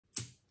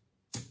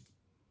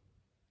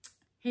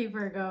Hey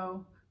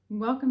Virgo,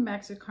 welcome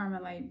back to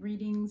Karma Light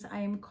Readings. I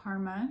am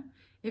Karma.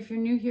 If you're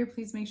new here,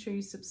 please make sure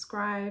you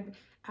subscribe.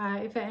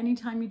 If at any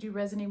time you do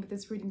resonate with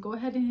this reading, go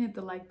ahead and hit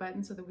the like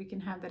button so that we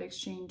can have that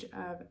exchange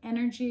of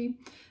energy.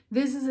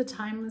 This is a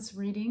timeless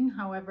reading.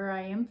 However,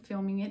 I am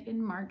filming it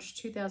in March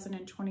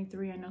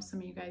 2023. I know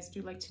some of you guys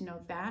do like to know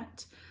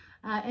that.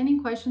 Any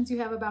questions you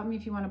have about me,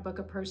 if you want to book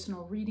a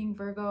personal reading,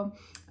 Virgo,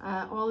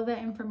 all of that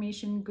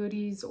information,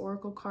 goodies,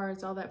 oracle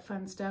cards, all that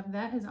fun stuff,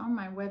 that is on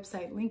my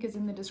website. Link is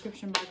in the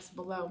description box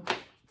below.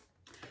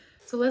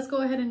 So let's go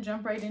ahead and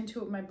jump right into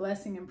it with my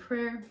blessing and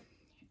prayer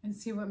and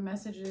see what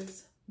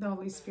messages the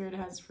Holy Spirit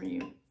has for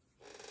you.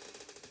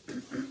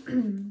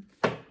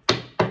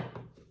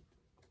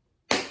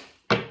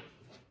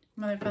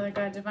 Mother, Father,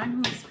 God,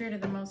 Divine Holy Spirit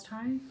of the Most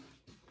High,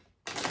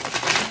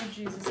 Lord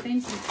Jesus,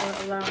 thank you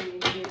for allowing me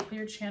to be a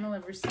clear channel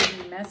of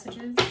receiving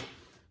messages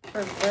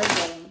for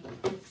Virgo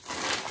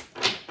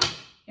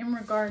in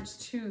regards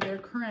to their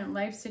current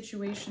life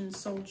situation,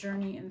 soul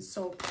journey, and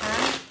soul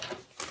path.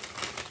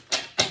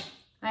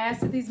 I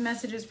ask that these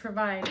messages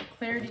provide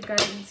clarity,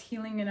 guidance,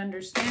 healing, and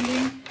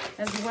understanding,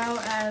 as well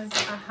as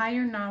a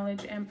higher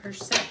knowledge and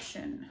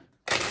perception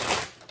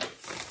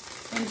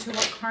into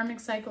what karmic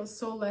cycles,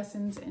 soul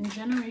lessons, and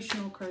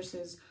generational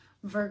curses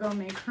Virgo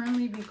may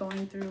currently be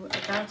going through,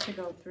 about to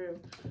go through,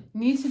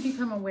 need to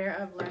become aware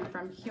of, learn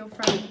from, heal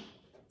from,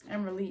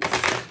 and release.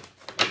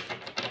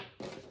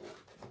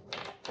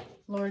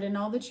 Lord, in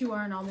all that you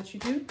are and all that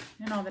you do,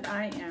 and all that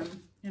I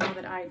am and all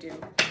that I do,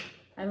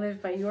 I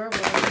live by your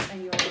word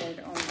and your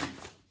word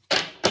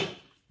only.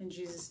 In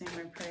Jesus' name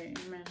I pray,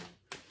 amen.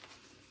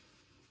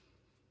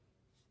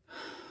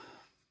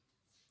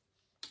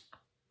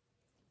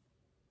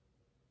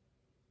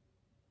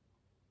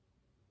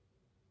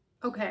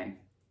 Okay.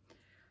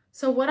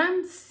 So what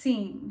I'm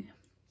seeing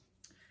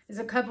is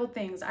a couple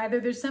things.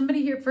 Either there's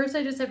somebody here. First,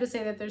 I just have to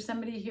say that there's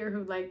somebody here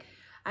who, like,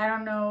 I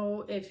don't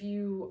know if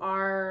you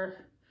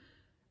are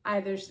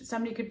either,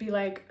 somebody could be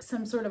like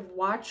some sort of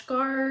watch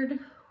guard,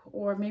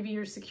 or maybe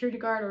you're a security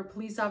guard or a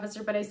police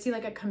officer, but I see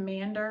like a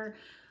commander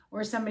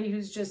or somebody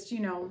who's just, you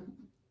know,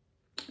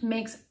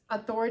 makes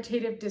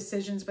authoritative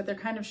decisions, but they're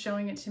kind of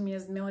showing it to me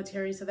as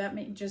military. So that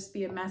may just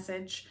be a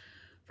message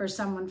for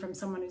someone from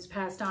someone who's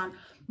passed on.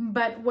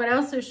 But what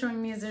else they're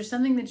showing me is there's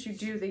something that you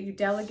do that you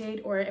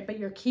delegate, but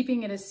you're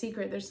keeping it a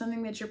secret. There's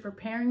something that you're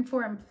preparing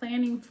for and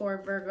planning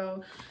for,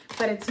 Virgo,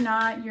 but it's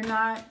not, you're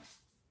not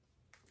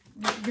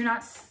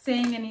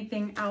saying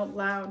anything out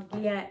loud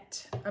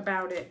yet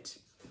about it.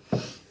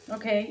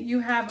 Okay,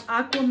 you have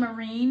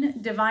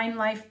aquamarine, divine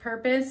life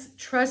purpose,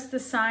 trust the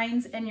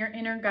signs and your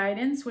inner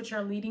guidance, which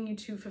are leading you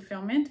to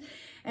fulfillment.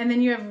 And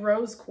then you have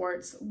rose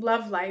quartz,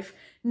 love life,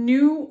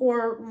 new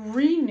or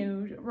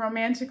renewed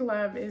romantic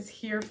love is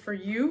here for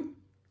you.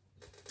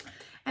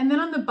 And then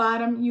on the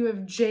bottom, you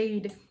have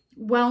jade,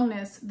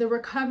 wellness, the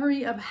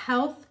recovery of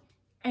health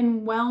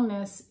and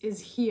wellness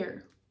is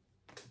here.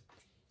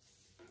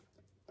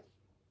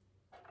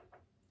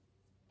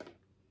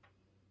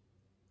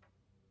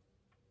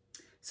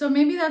 So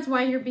maybe that's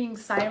why you're being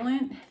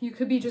silent. You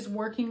could be just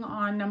working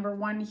on, number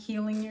one,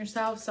 healing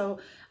yourself. So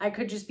I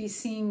could just be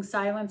seeing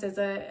silence as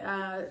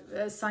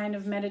a sign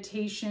of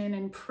meditation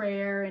and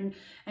prayer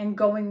and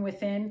going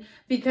within,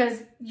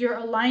 because you're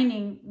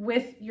aligning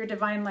with your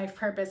divine life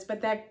purpose.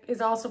 But that is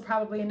also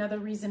probably another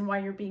reason why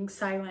you're being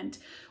silent.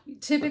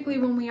 Typically,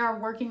 when we are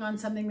working on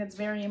something that's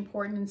very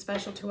important and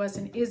special to us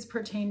and is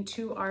pertained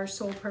to our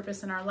soul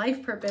purpose and our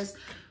life purpose,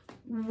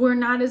 we're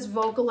not as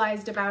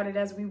vocalized about it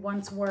as we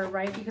once were,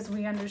 right? Because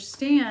we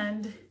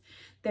understand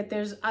that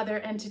there's other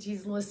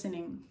entities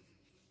listening.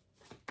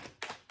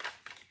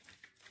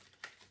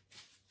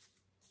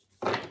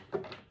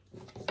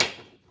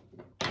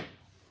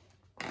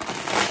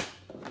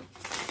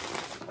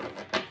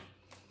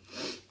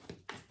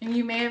 And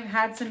you may have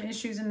had some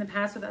issues in the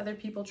past with other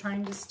people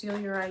trying to steal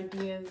your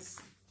ideas.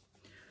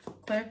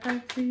 Clarify,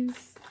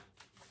 please.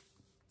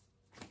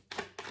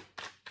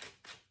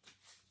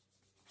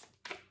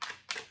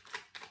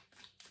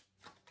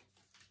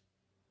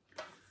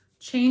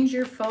 Change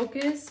your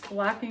focus,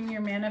 blocking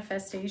your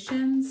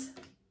manifestations.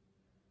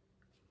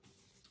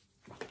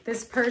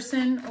 This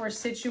person or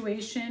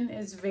situation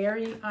is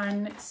very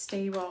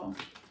unstable.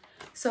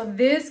 So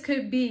this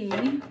could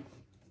be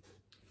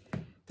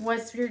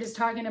what Spirit is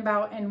talking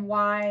about and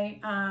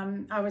why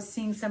I was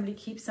seeing somebody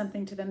keep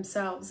something to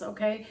themselves,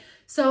 okay?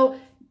 So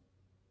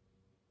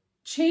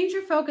change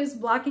your focus,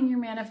 blocking your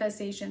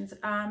manifestations.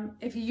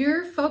 If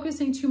you're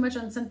focusing too much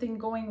on something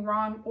going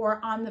wrong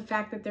or on the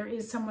fact that there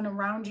is someone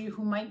around you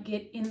who might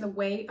get in the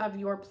way of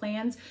your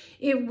plans,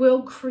 it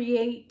will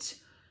create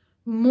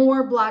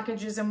more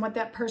blockages than what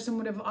that person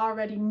would have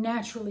already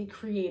naturally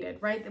created,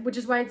 right? Which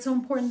is why it's so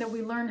important that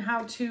we learn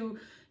how to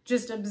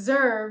just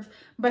observe.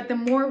 But the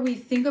more we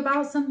think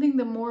about something,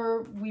 the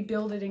more we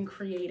build it and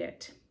create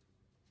it.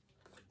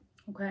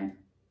 Okay.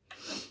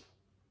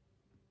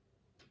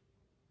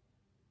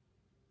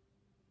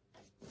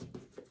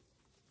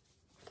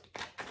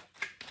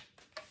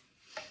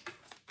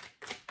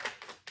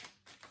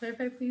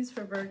 Clarify, please,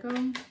 for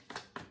Virgo.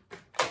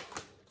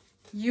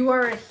 You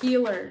are a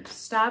healer.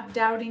 Stop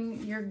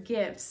doubting your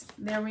gifts.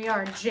 There we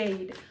are.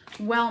 Jade.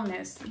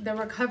 Wellness. The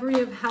recovery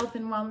of health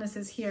and wellness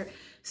is here.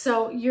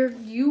 So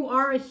you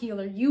are a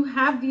healer. You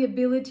have the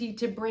ability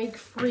to break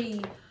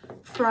free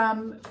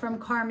from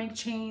karmic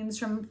chains,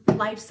 from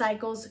life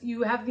cycles.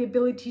 You have the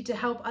ability to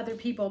help other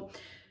people.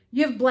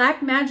 You have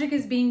black magic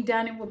is being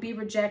done. It will be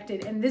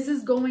rejected. And this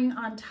is going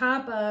on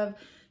top of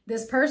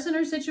this person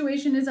or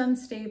situation is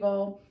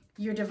unstable,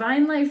 your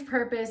divine life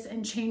purpose,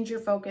 and change your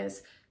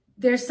focus.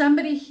 There's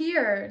somebody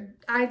here,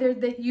 either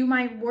that you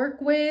might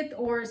work with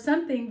or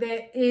something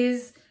that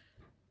is,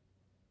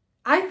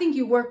 I think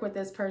you work with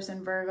this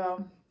person,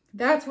 Virgo.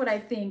 That's what I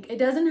think. It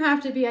doesn't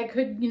have to be, I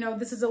could, you know,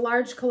 this is a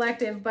large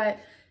collective, but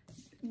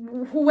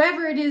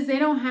whoever it is, they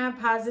don't have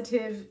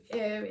positive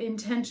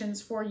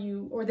intentions for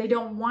you, or they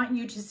don't want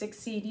you to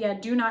succeed. Yeah,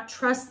 do not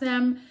trust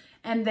them.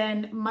 And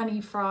then money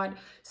fraud.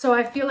 So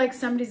I feel like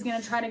somebody's going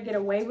to try to get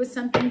away with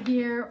something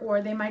here, or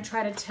they might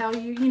try to tell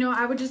you, you know,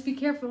 I would just be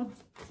careful.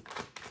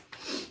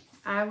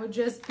 I would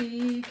just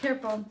be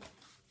careful.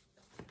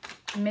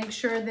 Make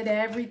sure that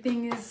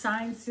everything is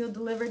signed, sealed,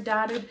 delivered,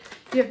 dotted.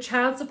 You have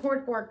child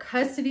support or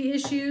custody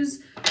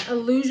issues,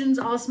 illusions,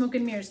 all smoke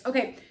and mirrors.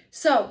 Okay,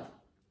 so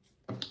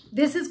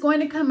this is going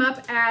to come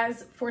up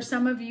as, for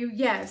some of you,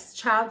 yes,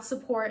 child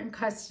support and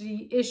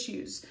custody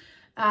issues.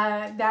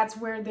 That's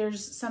where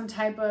there's some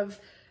type of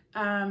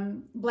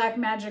black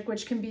magic,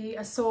 which can be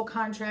a soul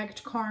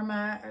contract,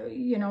 karma,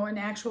 you know, an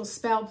actual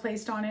spell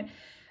placed on it.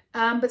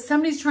 But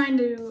somebody's trying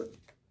to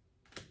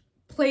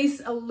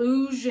place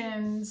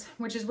illusions,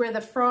 which is where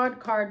the fraud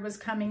card was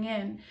coming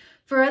in.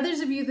 For others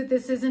of you that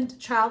this isn't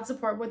child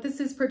support, what this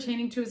is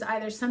pertaining to is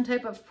either some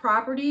type of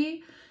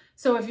property.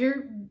 So if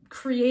you're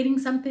creating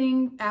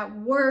something at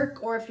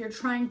work, or if you're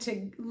trying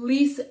to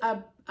lease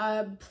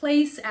a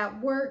place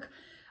at work,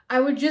 I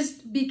would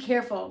just be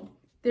careful.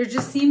 There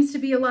just seems to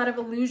be a lot of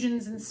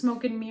illusions and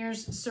smoke and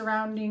mirrors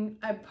surrounding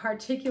a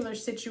particular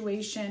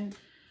situation.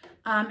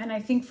 And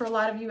I think for a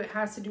lot of you, it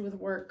has to do with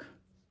work.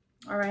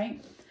 All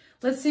right.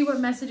 Let's see what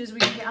messages we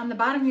can get. On the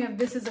bottom, you have,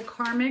 this is a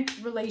karmic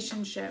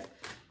relationship.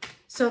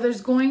 So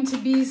there's going to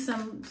be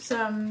some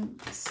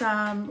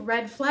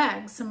red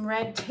flags, some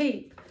red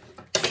tape,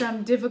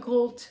 some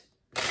difficult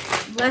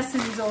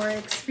lessons or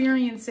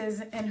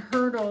experiences and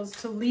hurdles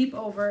to leap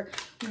over.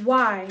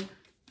 Why?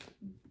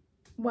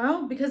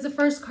 Well, because the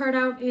first card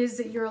out is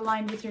that you're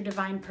aligned with your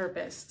divine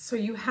purpose. So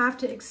you have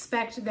to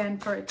expect then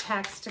for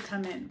attacks to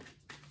come in.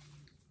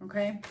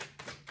 Okay?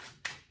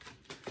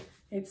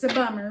 It's a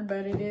bummer,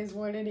 but it is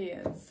what it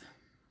is.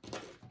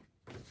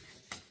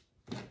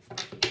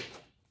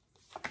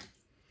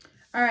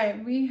 All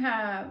right, we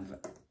have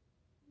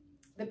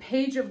the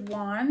Page of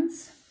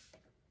Wands.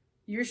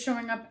 You're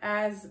showing up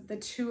as the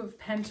Two of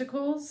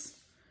Pentacles.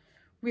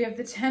 We have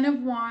the Ten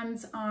of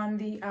Wands on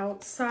the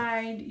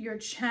outside. Your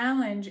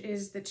challenge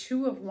is the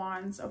Two of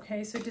Wands.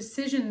 Okay, so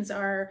decisions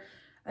are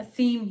a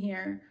theme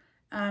here.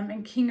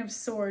 And King of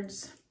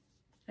Swords,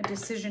 a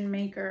decision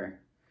maker.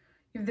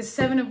 You have the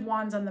Seven of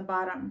Wands on the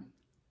bottom.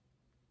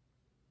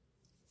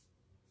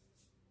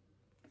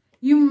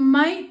 You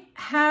might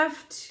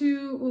have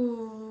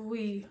to...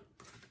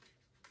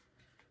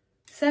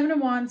 Seven of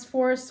Wands,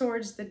 Four of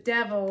Swords, the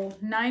Devil,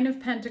 Nine of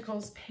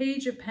Pentacles,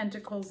 Page of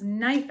Pentacles,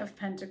 Knight of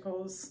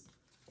Pentacles,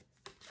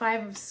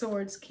 Five of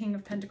Swords, King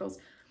of Pentacles.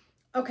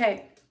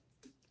 Okay,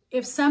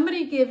 if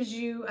somebody gives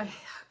you...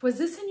 was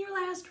this in your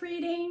last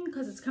reading?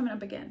 Because it's coming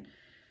up again.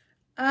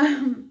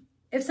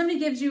 If somebody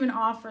gives you an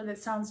offer that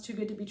sounds too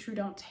good to be true,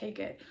 don't take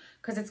it,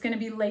 because it's going to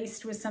be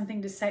laced with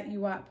something to set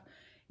you up.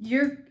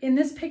 You're in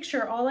this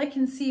picture, all I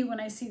can see when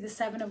I see the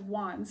Seven of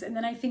Wands, and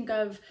then I think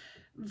of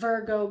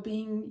Virgo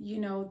being, you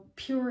know,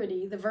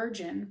 purity, the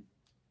virgin.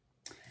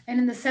 And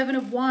in the Seven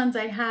of Wands,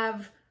 I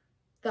have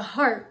the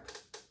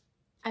heart,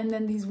 and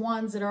then these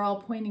wands that are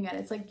all pointing at it.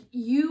 It's like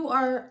you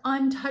are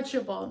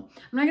untouchable.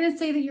 I'm not going to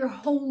say that you're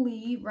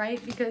holy, right?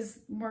 Because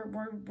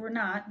we're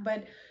not,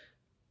 but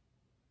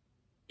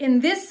in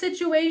this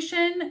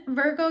situation,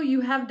 Virgo,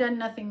 you have done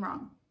nothing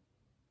wrong.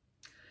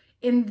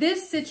 In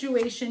this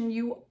situation,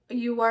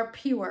 you are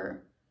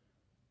pure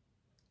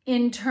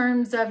in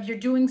terms of you're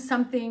doing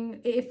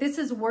something. If this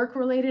is work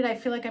related, I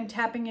feel like I'm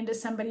tapping into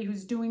somebody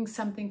who's doing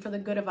something for the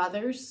good of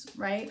others,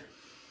 right?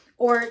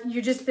 Or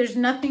you just, there's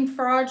nothing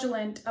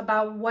fraudulent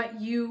about what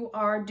you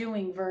are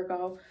doing,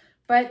 Virgo.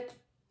 But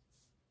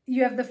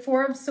you have the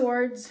Four of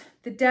Swords,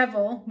 the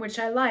Devil, which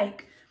I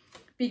like,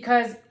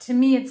 because to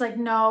me, it's like,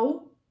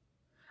 no,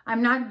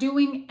 I'm not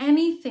doing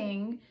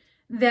anything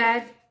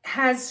that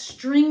has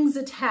strings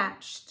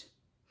attached.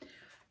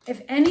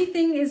 If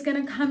anything is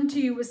going to come to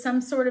you with some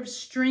sort of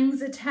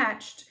strings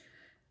attached,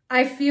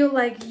 I feel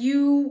like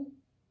you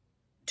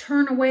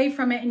turn away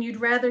from it and you'd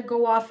rather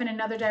go off in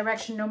another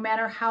direction, no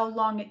matter how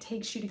long it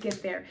takes you to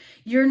get there.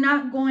 You're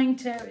not going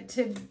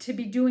to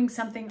be doing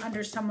something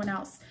under someone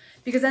else,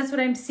 because that's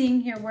what I'm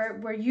seeing here,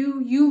 where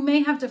you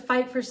may have to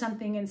fight for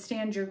something and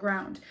stand your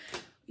ground.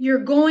 You're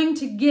going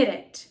to get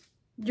it.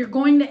 You're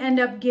going to end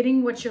up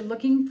getting what you're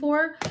looking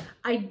for.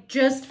 I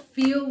just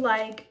feel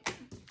like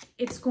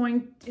it's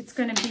going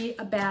to be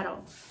a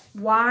battle.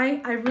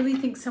 Why? I really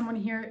think someone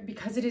here,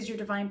 because it is your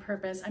divine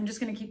purpose, I'm just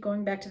going to keep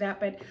going back to that,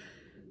 but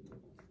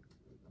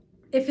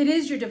if it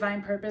is your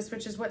divine purpose,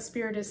 which is what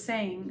Spirit is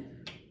saying,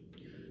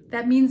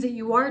 that means that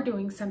you are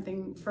doing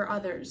something for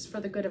others,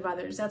 for the good of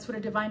others. That's what a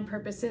divine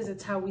purpose is.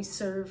 It's how we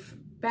serve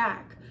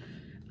back.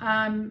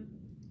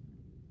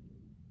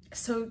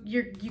 So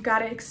you got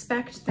to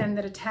expect then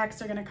that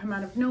attacks are going to come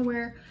out of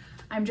nowhere.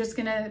 I'm just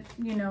going to,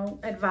 you know,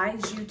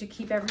 advise you to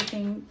keep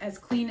everything as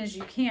clean as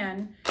you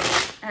can.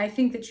 I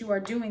think that you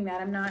are doing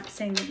that. I'm not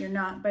saying that you're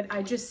not, but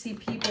I just see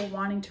people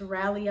wanting to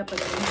rally up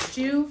against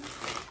you,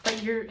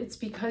 but it's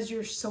because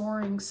you're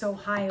soaring so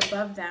high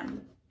above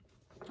them.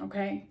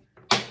 Okay.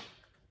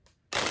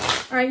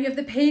 All right, you have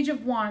the Page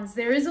of Wands.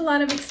 There is a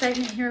lot of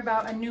excitement here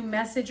about a new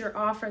message or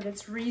offer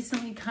that's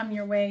recently come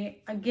your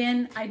way.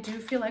 Again, I do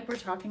feel like we're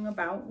talking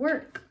about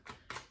work.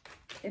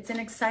 It's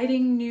an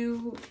exciting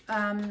new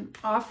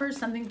offer,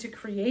 something to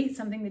create,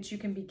 something that you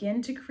can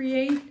begin to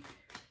create,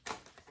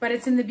 but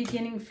it's in the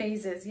beginning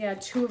phases. Yeah,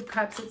 Two of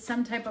Cups. It's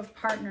some type of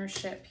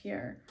partnership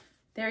here.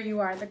 There you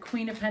are, the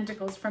Queen of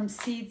Pentacles, from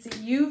seeds that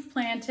you've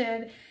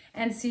planted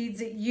and seeds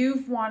that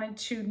you've wanted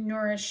to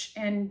nourish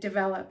and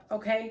develop,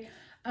 okay?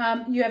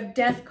 You have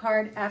Death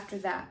card after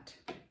that.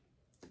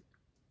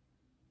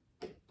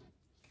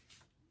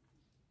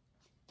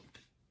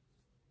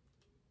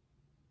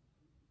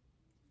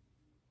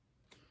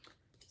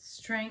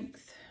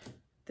 Strength,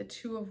 the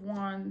Two of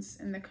Wands,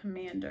 and the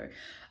Commander.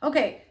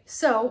 Okay,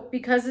 so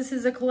because this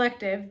is a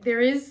collective, there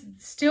is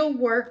still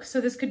work.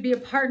 So this could be a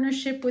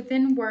partnership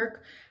within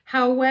work.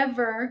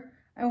 However,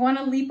 I want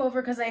to leap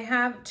over because I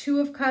have Two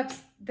of Cups,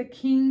 the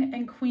King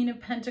and Queen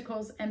of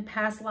Pentacles, and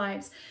past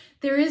lives.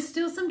 There is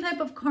still some type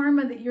of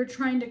karma that you're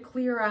trying to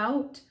clear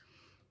out.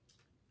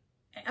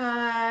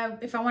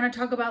 If I want to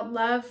talk about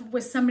love,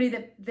 with somebody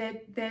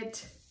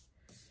that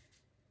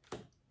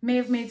may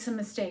have made some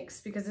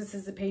mistakes, because this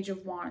is the Page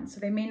of Wands. So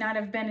they may not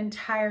have been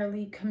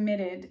entirely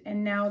committed,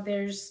 and now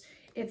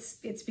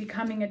it's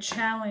becoming a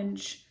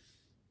challenge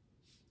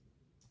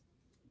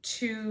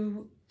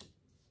to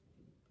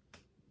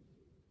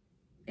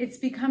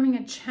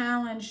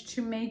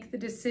make the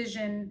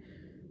decision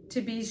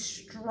to be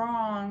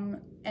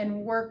strong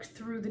and work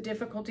through the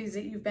difficulties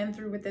that you've been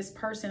through with this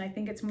person. I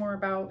think it's more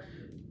about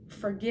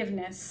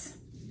forgiveness,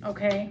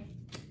 okay?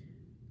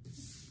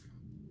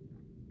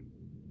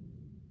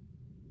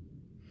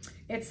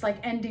 It's like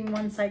ending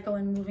one cycle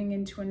and moving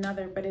into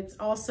another, but it's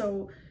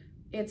also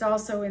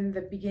in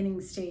the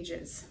beginning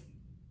stages,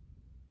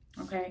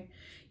 okay?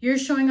 You're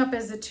showing up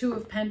as the Two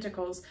of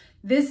Pentacles.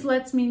 This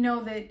lets me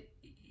know that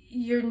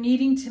you're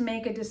needing to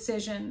make a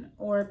decision,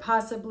 or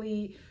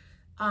possibly,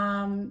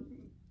 I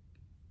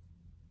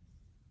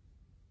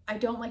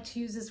don't like to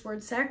use this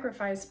word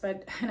sacrifice,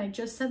 but, and I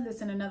just said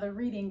this in another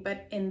reading,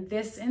 but in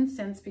this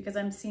instance, because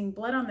I'm seeing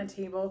blood on the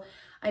table,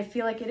 I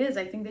feel like it is.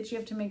 I think that you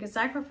have to make a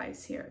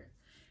sacrifice here.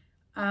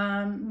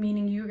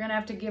 Meaning you're going to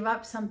have to give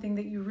up something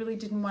that you really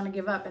didn't want to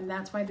give up. And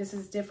that's why this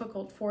is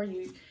difficult for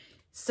you.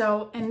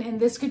 So, and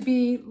this could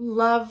be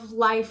love,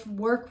 life,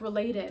 work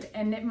related.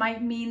 And it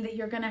might mean that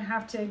you're going to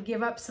have to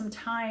give up some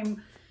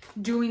time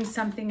doing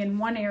something in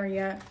one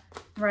area,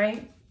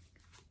 right?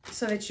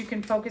 So that you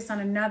can focus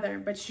on another.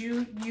 But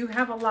you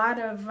have a lot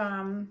of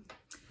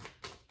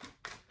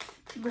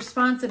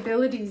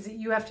responsibilities that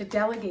you have to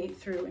delegate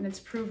through. And it's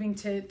proving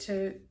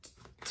to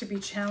be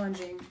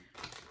challenging.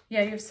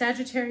 Yeah, you have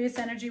Sagittarius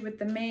energy with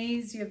the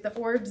maze. You have the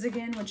orbs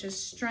again, which is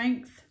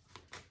strength.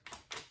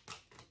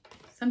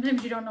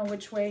 Sometimes you don't know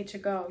which way to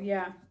go.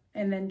 Yeah.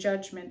 And then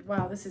Judgment.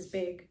 Wow, this is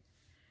big.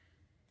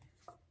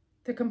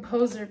 The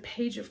Composer,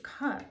 Page of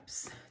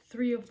Cups,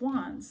 Three of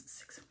Wands,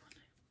 Six of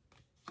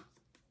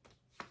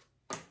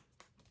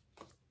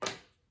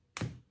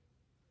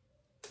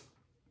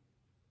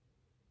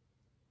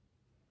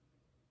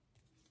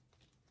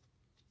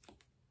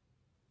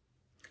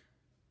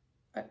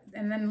Wands.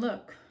 And then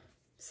look.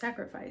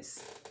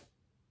 Sacrifice.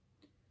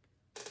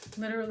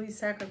 Literally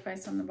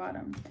sacrifice on the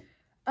bottom.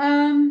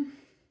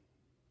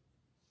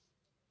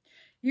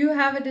 You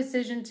have a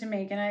decision to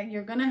make, and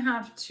you're going to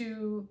have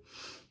to,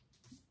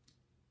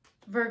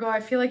 Virgo, I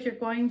feel like you're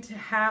going to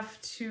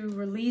have to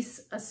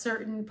release a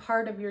certain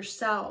part of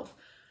yourself,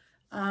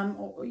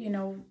 you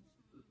know,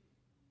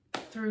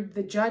 through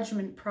the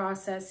judgment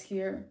process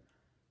here,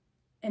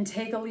 and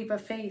take a leap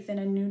of faith in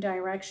a new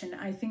direction.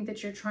 I think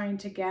that you're trying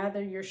to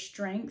gather your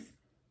strength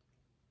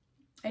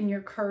and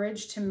your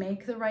courage to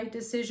make the right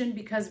decision,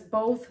 because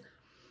both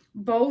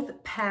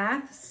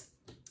paths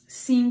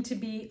seem to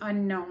be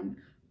unknown.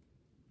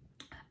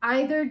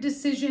 Either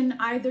decision,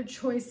 either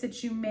choice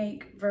that you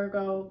make,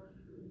 Virgo,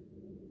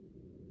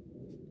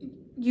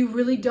 you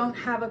really don't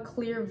have a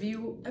clear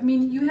view. I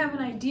mean, you have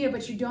an idea,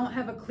 but you don't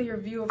have a clear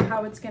view of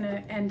how it's going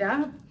to end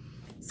up.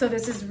 So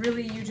this is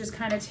really you just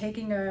kind of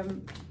taking a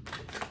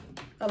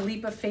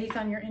leap of faith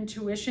on your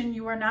intuition.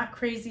 You are not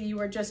crazy. You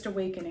are just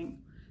awakening.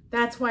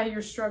 That's why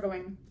you're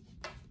struggling.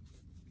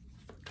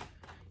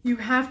 You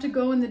have to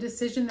go in the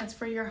decision that's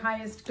for your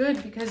highest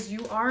good, because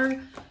you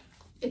are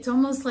it's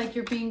almost like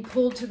you're being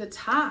pulled to the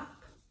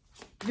top.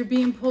 You're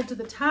being pulled to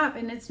the top,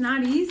 and it's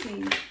not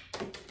easy.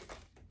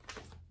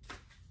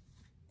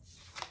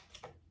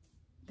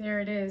 There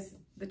it is,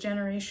 the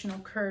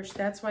generational curse.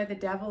 That's why the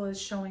devil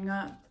is showing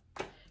up.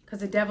 Because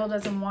the devil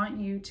doesn't want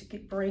you to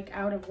break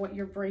out of what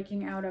you're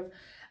breaking out of.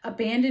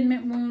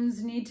 Abandonment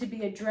wounds need to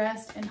be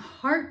addressed, and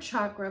heart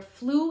chakra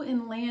flew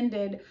and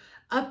landed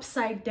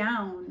upside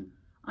down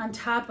on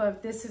top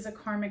of this is a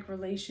karmic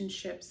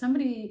relationship.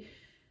 Somebody,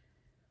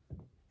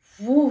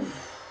 woo,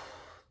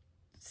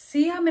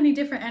 see how many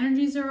different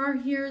energies there are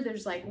here?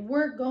 There's like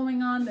work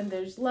going on, then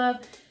there's love.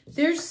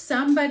 There's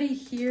somebody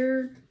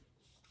here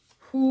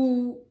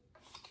who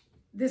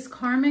this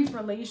karmic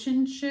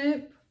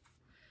relationship,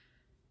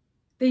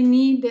 they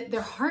need that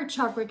their heart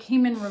chakra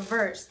came in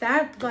reverse.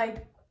 That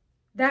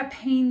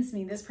pains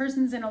me. This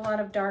person's in a lot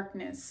of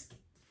darkness.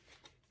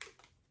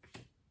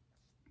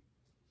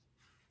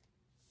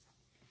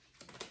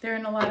 They're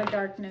in a lot of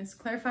darkness.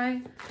 Clarify.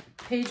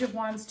 Page of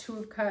Wands, Two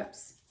of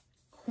Cups,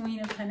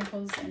 Queen of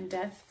Pentacles, and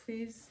Death,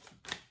 please.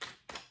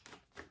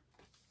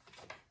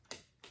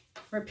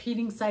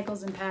 Repeating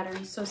cycles and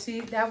patterns. So see,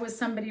 that was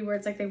somebody where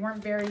it's like they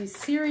weren't very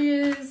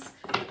serious.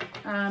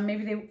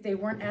 Maybe they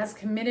weren't as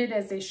committed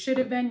as they should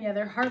have been. Yeah,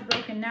 they're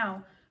heartbroken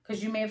now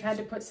because you may have had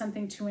to put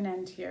something to an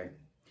end here.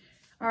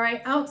 All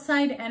right,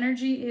 outside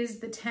energy is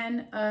the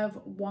 10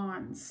 of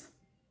Wands.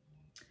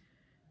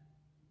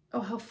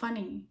 Oh, how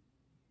funny.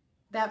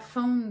 That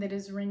phone that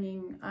is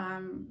ringing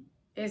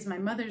is my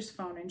mother's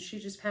phone, and she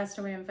just passed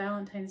away on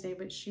Valentine's Day,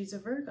 but she's a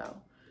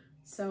Virgo.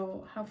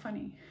 So how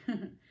funny.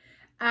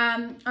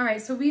 All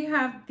right, so we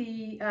have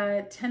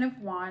the 10 of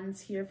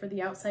Wands here for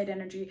the outside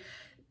energy.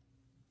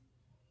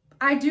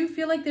 I do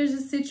feel like there's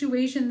a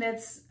situation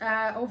that's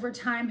over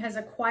time has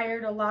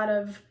acquired a lot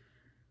of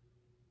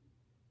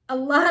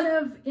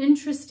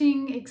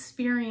interesting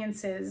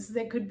experiences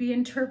that could be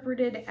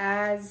interpreted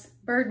as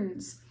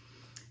burdens.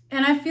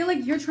 And I feel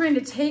like you're trying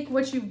to take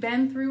what you've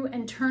been through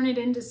and turn it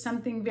into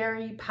something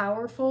very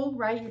powerful,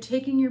 right? You're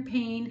taking your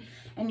pain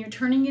and you're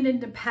turning it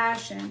into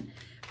passion.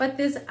 But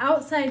this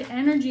outside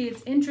energy,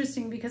 it's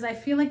interesting because I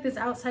feel like this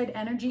outside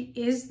energy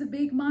is the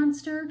big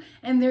monster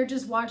and they're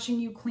just watching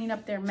you clean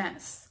up their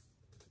mess.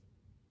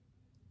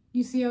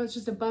 You see how it's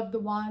just above the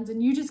wands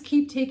and you just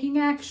keep taking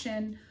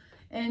action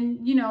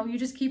and, you know, you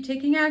just keep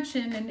taking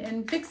action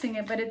and fixing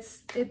it. But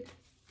it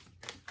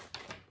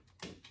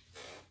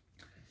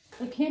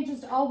can't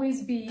just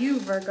always be you,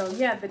 Virgo.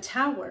 Yeah, the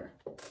Tower.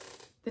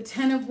 The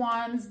 10 of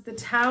Wands, the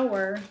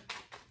Tower.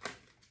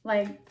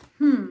 Like,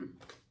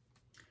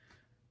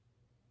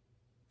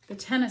 The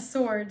 10 of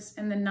Swords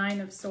and the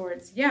 9 of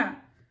Swords. Yeah.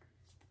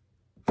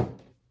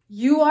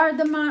 You are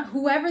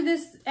whoever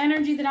this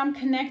energy that I'm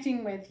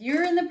connecting with,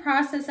 you're in the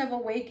process of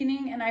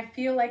awakening, and I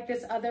feel like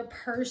this other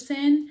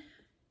person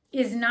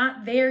is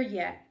not there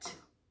yet.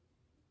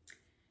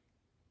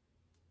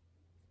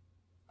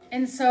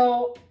 And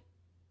so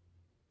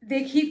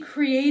they keep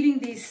creating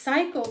these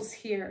cycles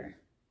here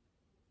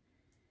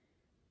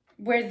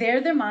where they're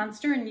the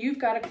monster and you've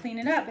got to clean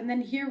it up. And then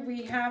here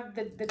we have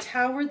the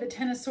Tower, the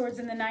 10 of Swords,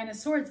 and the 9 of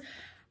Swords.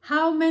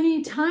 How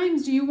many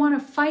times do you want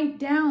to fight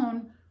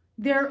down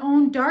their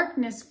own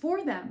darkness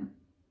for them?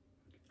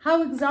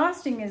 How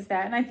exhausting is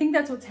that? And I think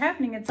that's what's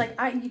happening. It's like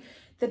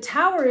the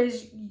Tower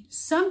is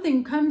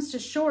something comes to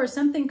shore,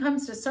 something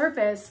comes to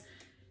surface,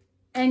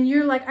 and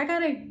you're like,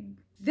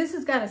 this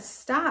has got to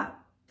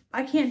stop.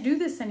 I can't do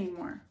this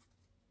anymore.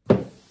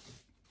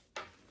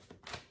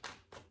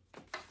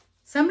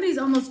 Somebody's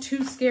almost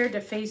too scared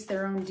to face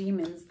their own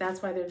demons.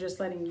 That's why they're just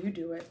letting you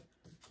do it.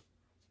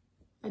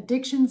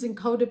 Addictions and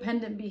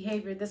codependent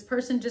behavior. This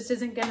person just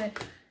isn't going to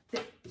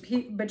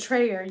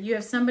betrayer. You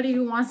have somebody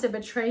who wants to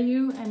betray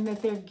you and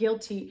that they're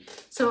guilty.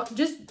 So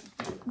just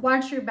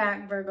watch your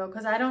back, Virgo,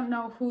 because I don't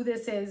know who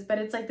this is, but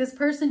it's like this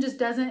person just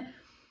doesn't,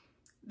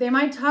 they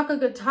might talk a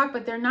good talk,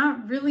 but they're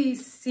not really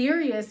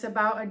serious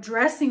about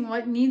addressing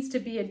what needs to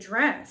be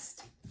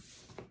addressed.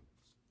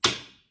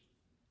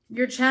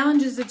 Your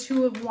challenge is the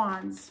 2 of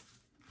Wands.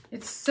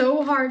 It's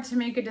so hard to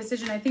make a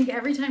decision. I think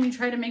every time you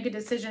try to make a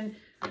decision,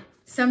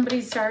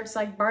 somebody starts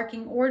like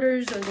barking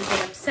orders or they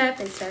get upset.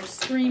 They start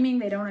screaming.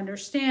 They don't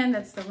understand.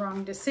 That's the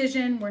wrong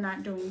decision. We're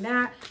not doing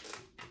that.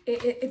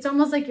 It's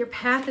almost like your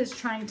path is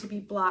trying to be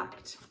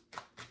blocked.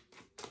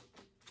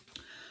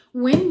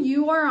 When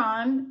you are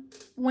on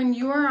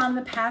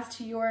the path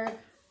to your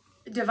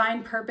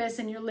divine purpose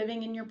and you're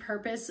living in your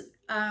purpose,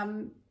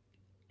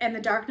 and the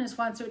darkness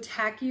wants to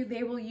attack you,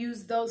 they will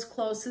use those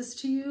closest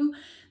to you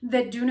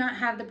that do not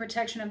have the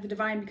protection of the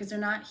divine because they're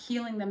not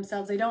healing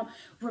themselves. They don't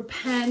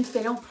repent.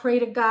 They don't pray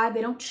to God. They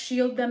don't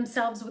shield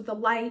themselves with the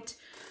light.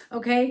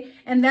 Okay?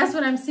 And that's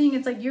what I'm seeing.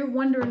 It's like you're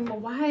wondering, well,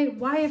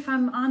 why if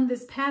I'm on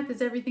this path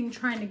is everything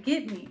trying to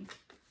get me?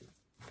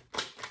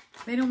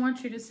 They don't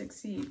want you to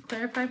succeed.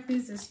 Clarify,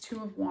 please, this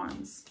 2 of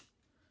Wands.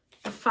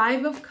 The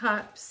 5 of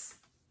Cups,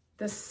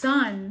 the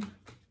Sun,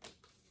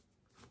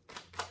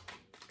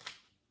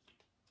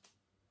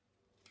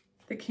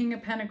 the King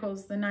of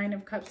Pentacles, the 9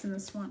 of Cups, and the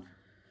Swan.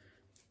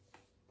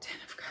 10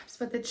 of Cups,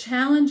 But the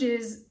challenge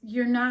is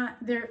you're not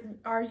there.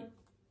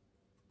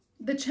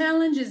 The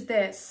challenge is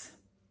this.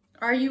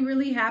 Are you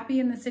really happy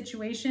in the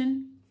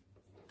situation?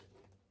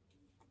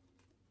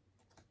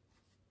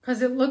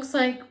 Because it looks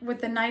like with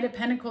the Knight of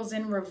Pentacles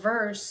in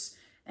reverse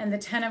and the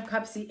 10 of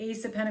Cups, the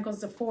Ace of Pentacles,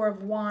 the 4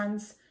 of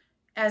Wands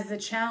as the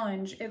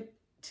challenge,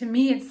 to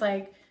me, it's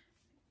like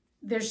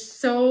there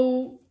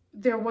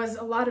was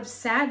a lot of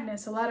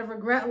sadness, a lot of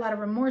regret, a lot of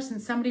remorse,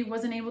 and somebody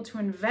wasn't able to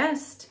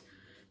invest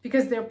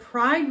because their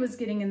pride was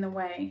getting in the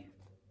way.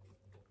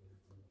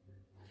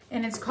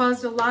 And it's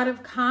caused a lot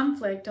of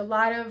conflict, a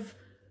lot of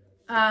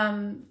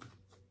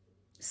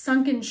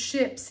sunken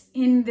ships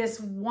in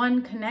this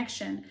one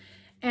connection.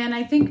 And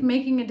I think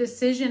making a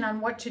decision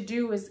on what to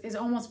do is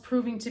almost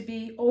proving to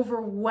be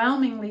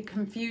overwhelmingly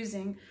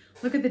confusing.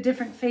 Look at the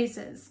different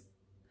faces.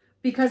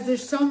 Because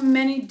there's so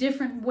many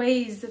different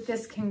ways that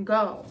this can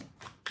go.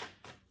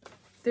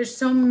 There's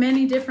so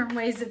many different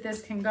ways that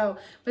this can go.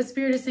 But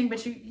Spirit is saying,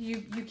 but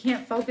you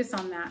can't focus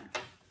on that.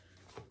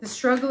 The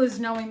struggle is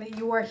knowing that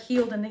you are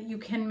healed and that you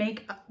can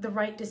make the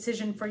right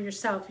decision for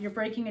yourself. You're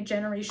breaking a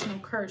generational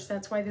curse.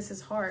 That's why this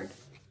is hard.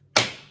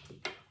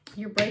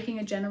 You're breaking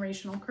a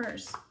generational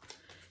curse.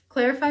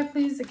 Clarify,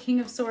 please, the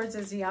King of Swords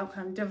as the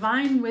outcome.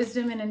 Divine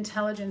wisdom and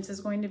intelligence is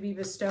going to be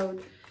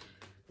bestowed.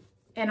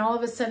 And all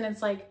of a sudden,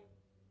 it's like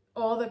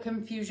all the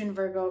confusion,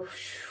 Virgo,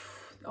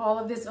 all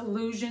of this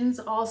illusions,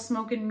 all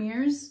smoke and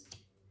mirrors,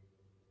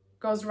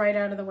 goes right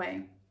out of the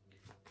way.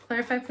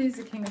 Clarify, please,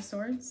 the King of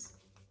Swords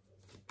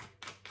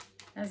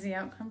as the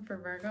outcome for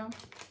Virgo.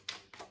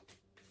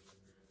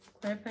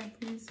 Clarify,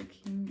 please, the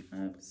King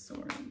of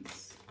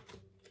Swords.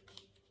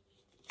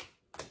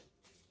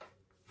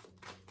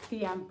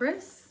 The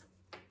Empress.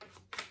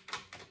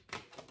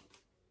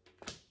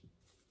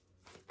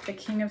 The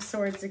King of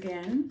Swords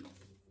again.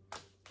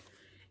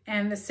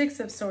 And the Six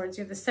of Swords.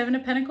 You have the Seven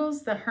of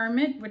Pentacles, the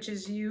Hermit, which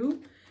is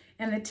you,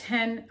 and the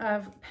 10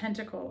 of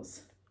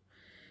Pentacles.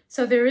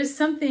 So there is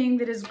something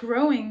that is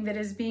growing, that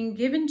is being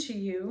given to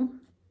you.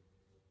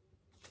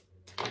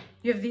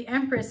 You have the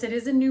Empress. It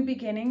is a new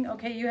beginning.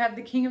 Okay, you have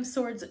the King of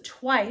Swords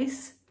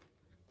twice.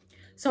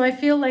 So I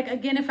feel like,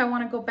 again, if I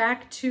want to go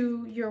back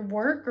to your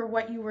work or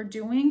what you were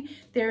doing,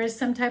 there is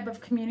some type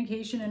of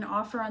communication and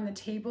offer on the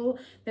table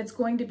that's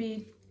going to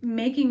be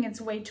making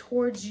its way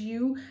towards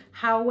you.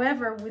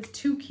 However, with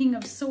 2 King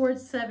of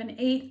Swords, 7,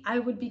 8, I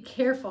would be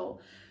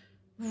careful.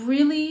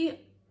 Really,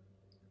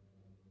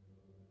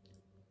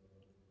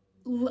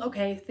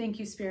 okay, thank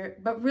you,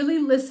 Spirit. But really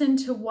listen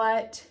to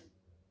what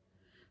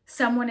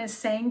someone is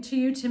saying to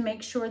you to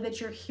make sure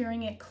that you're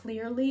hearing it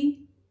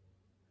clearly.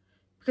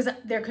 Because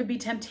there could be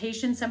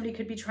temptation. Somebody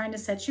could be trying to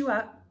set you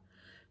up.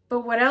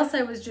 But what else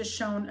I was just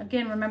shown,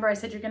 again, remember I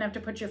said you're going to have to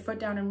put your foot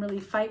down and really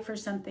fight for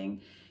something.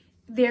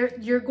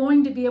 You're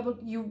going to be able,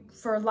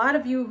 for a lot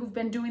of you who've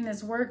been doing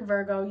this work,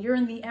 Virgo, you're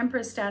in the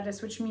Empress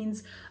status, which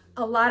means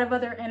a lot of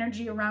other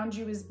energy around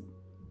you is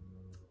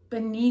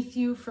beneath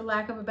you, for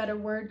lack of a better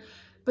word,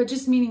 but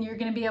just meaning you're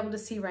going to be able to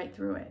see right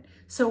through it.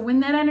 So when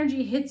that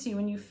energy hits you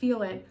and you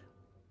feel it,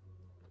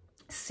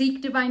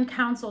 seek divine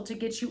counsel to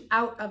get you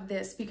out of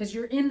this, because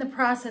you're in the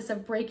process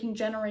of breaking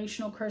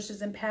generational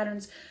curses and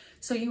patterns.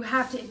 So you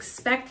have to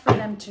expect for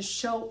them to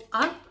show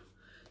up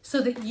so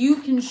that you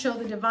can show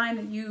the divine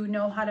that you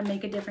know how to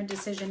make a different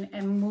decision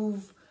and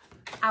move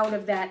out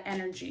of that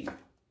energy.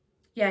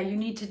 Yeah, you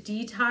need to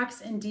detox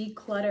and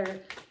declutter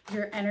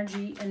your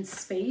energy and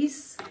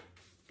space.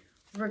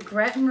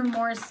 Regret and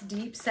remorse,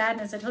 deep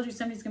sadness. I told you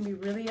somebody's going to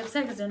be really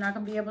upset because they're not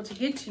going to be able to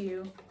get to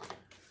you.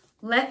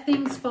 Let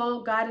things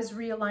fall. God is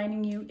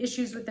realigning you.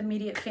 Issues with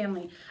immediate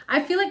family.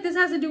 I feel like this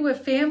has to do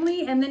with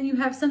family, and then you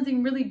have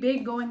something really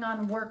big going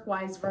on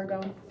work-wise,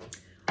 Virgo.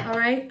 All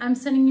right. I'm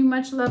sending you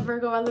much love,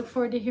 Virgo. I look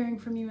forward to hearing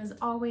from you as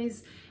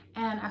always,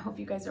 and I hope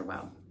you guys are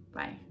well.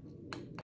 Bye.